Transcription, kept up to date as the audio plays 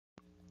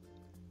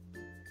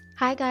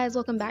Hi guys,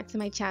 welcome back to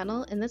my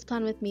channel. In this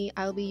plan with me,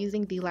 I'll be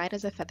using the Light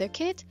as a Feather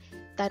kit.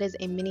 That is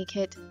a mini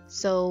kit,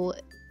 so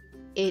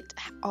it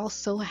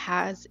also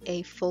has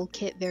a full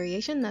kit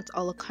variation that's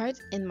a la carte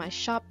in my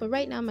shop, but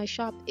right now my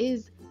shop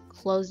is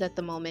closed at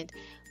the moment.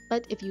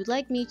 But if you'd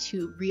like me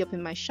to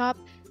reopen my shop,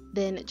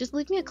 then just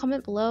leave me a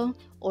comment below,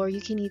 or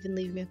you can even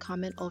leave me a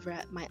comment over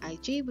at my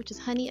IG, which is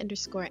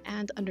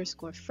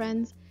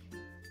honey_and_friends.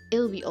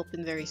 It'll be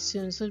open very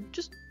soon, so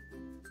just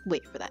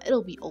wait for that.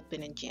 It'll be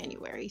open in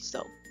January,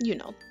 so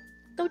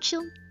don't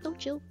chill,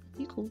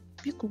 be cool,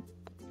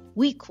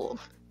 we cool.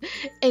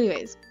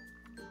 Anyways,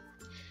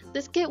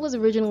 this kit was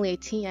originally a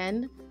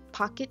TN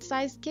pocket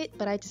sized kit,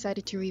 but I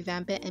decided to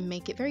revamp it and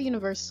make it very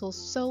universal,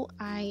 so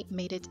I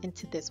made it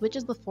into this, which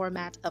is the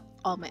format of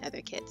all my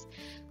other kits.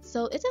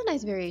 So it's a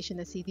nice variation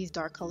to see these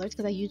dark colors,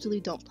 because I usually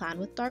don't plan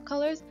with dark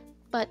colors,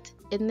 but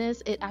in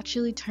this it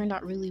actually turned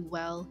out really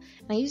well.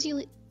 And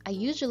I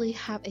usually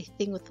have a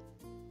thing with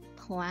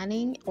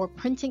planning or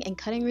printing and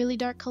cutting really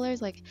dark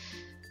colors. Like,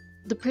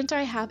 the printer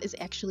I have is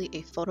actually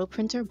a photo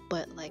printer,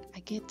 but like I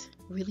get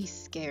really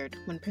scared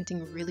when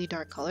printing really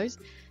dark colors.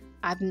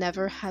 I've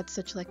never had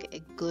such like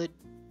a good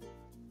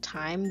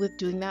time with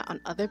doing that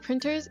on other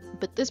printers,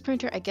 but this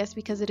printer, I guess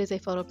because it is a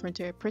photo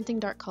printer, printing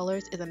dark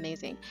colors is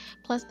amazing.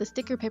 Plus the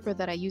sticker paper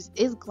that I use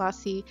is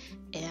glossy,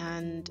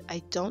 and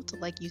I don't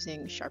like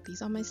using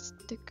Sharpies on my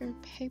sticker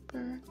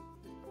paper.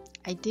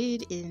 I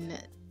did in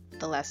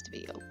the last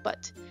video,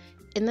 but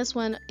in this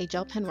one a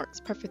gel pen works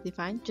perfectly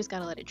fine. Just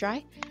gotta let it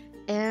dry,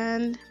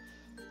 and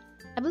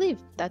I believe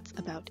that's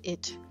about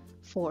it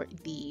for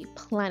the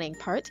planning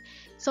part.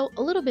 So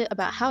a little bit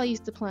about how I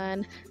used to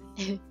plan.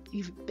 If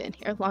you've been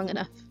here long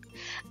enough,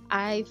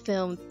 I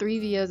filmed 3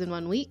 videos in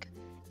 1 week,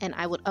 and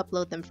I would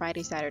upload them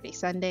Friday, Saturday,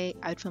 Sunday.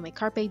 I would film a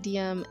Carpe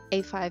Diem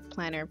A5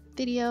 planner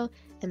video,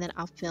 and then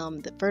I'll film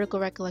the vertical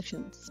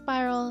recollection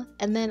spiral,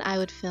 and then I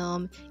would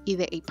film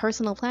either a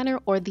personal planner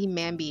or the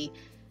Mambi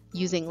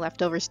using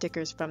leftover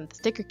stickers from the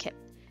sticker kit.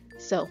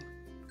 So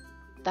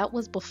that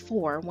was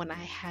before, when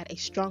I had a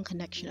strong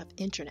connection of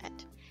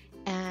internet.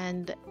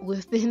 And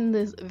within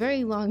this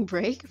very long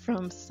break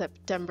from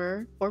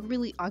September, or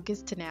really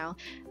August to now,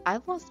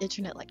 I've lost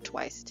internet like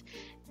twice.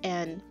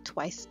 And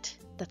twice,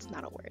 that's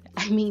not a word,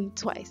 I mean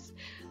twice.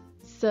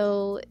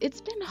 So it's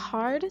been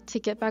hard to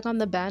get back on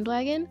the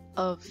bandwagon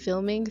of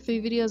filming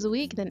 3 videos a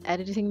week, then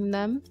editing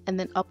them, and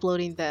then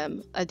uploading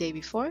them a day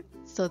before,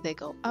 so they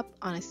go up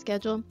on a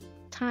schedule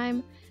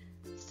time.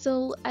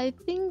 So I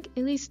think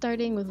at least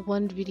starting with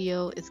 1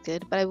 video is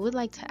good, but I would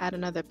like to add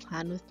another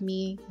plan with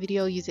me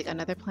video using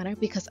another planner,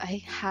 because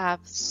I have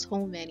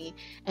so many.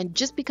 And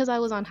just because I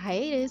was on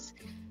hiatus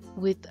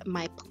with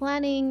my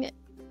planning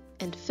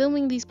and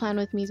filming these plan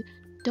with me's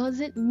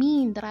doesn't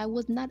mean that I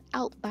was not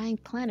out buying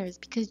planners,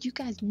 because you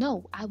guys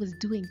know I was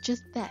doing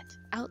just that,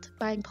 out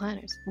buying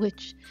planners,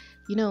 which,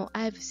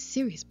 I have a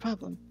serious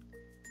problem.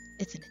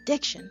 It's an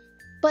addiction,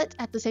 but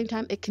at the same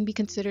time it can be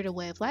considered a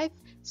way of life,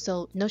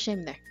 so no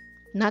shame there.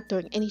 Not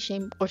throwing any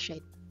shame or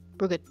shade.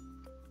 We're good.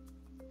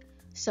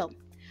 So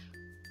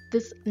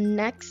this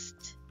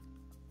next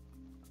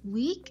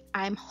week,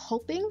 I'm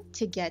hoping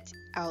to get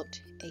out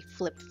a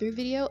flip through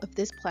video of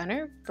this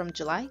planner from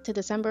July to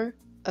December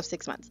of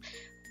 6 months.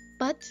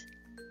 But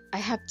I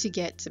have to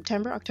get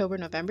September, October,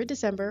 November,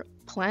 December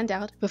planned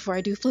out before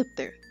I do flip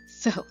through.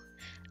 So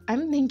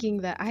I'm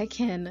thinking that I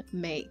can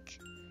make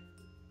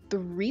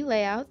 3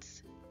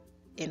 layouts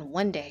in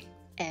 1 day,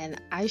 and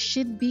I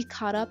should be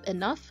caught up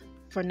enough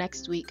for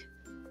next week,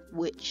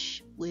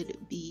 which would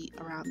be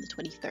around the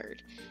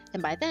 23rd.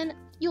 And by then,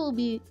 you will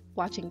be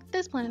watching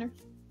this planner,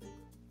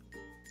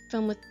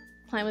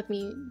 plan with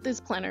me,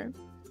 this planner,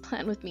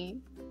 plan with me.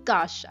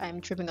 Gosh,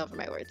 I'm tripping over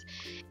my words.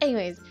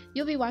 Anyways,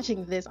 you'll be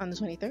watching this on the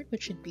 23rd,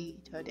 which should be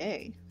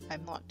today.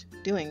 I'm not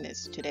doing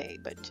this today,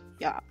 but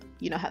yeah,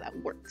 you know how that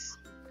works.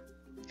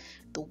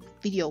 The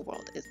video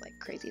world is like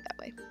crazy that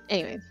way.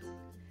 Anyways,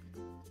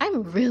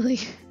 I'm really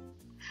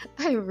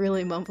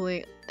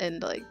mumbling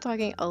and like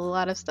talking a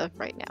lot of stuff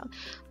right now,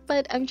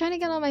 but I'm trying to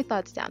get all my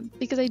thoughts down,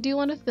 because I do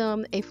want to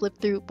film a flip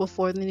through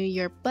before the new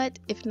year, but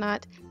if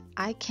not,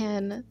 I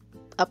can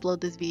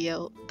upload this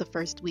video the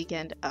first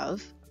weekend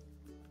of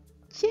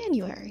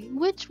January,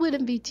 which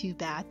wouldn't be too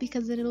bad,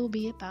 because it'll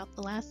be about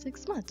the last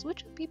 6 months,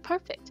 which would be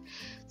perfect.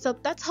 So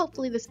that's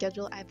hopefully the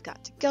schedule I've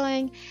got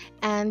going,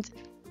 and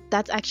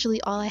that's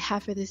actually all I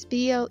have for this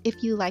video.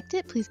 If you liked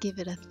it, please give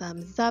it a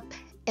thumbs up,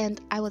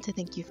 and I want to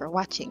thank you for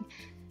watching.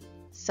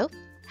 So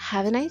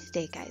have a nice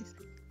day, guys.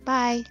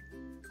 Bye.